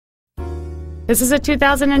This is a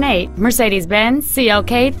 2008 Mercedes-Benz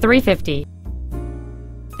CLK350.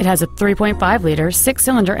 It has a 3.5-liter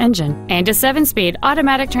 6-cylinder engine and a 7-speed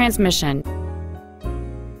automatic transmission.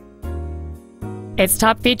 Its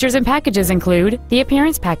top features and packages include the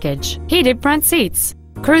appearance package, heated front seats,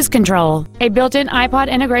 cruise control, a built-in iPod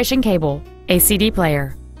integration cable, a CD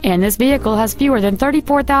player, and this vehicle has fewer than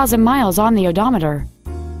 34,000 miles on the odometer.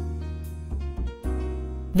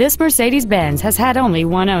 This Mercedes-Benz has had only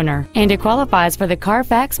one owner, and it qualifies for the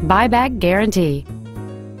Carfax buyback guarantee.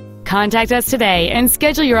 Contact us today and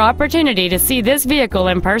schedule your opportunity to see this vehicle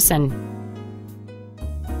in person.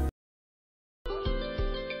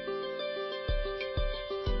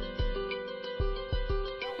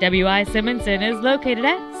 W.I.Simonson is located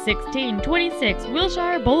at 1626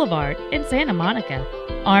 Wilshire Boulevard in Santa Monica.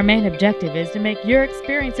 Our main objective is to make your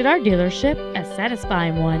experience at our dealership a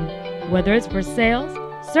satisfying one, whether it's for sales,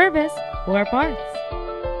 service, or parts.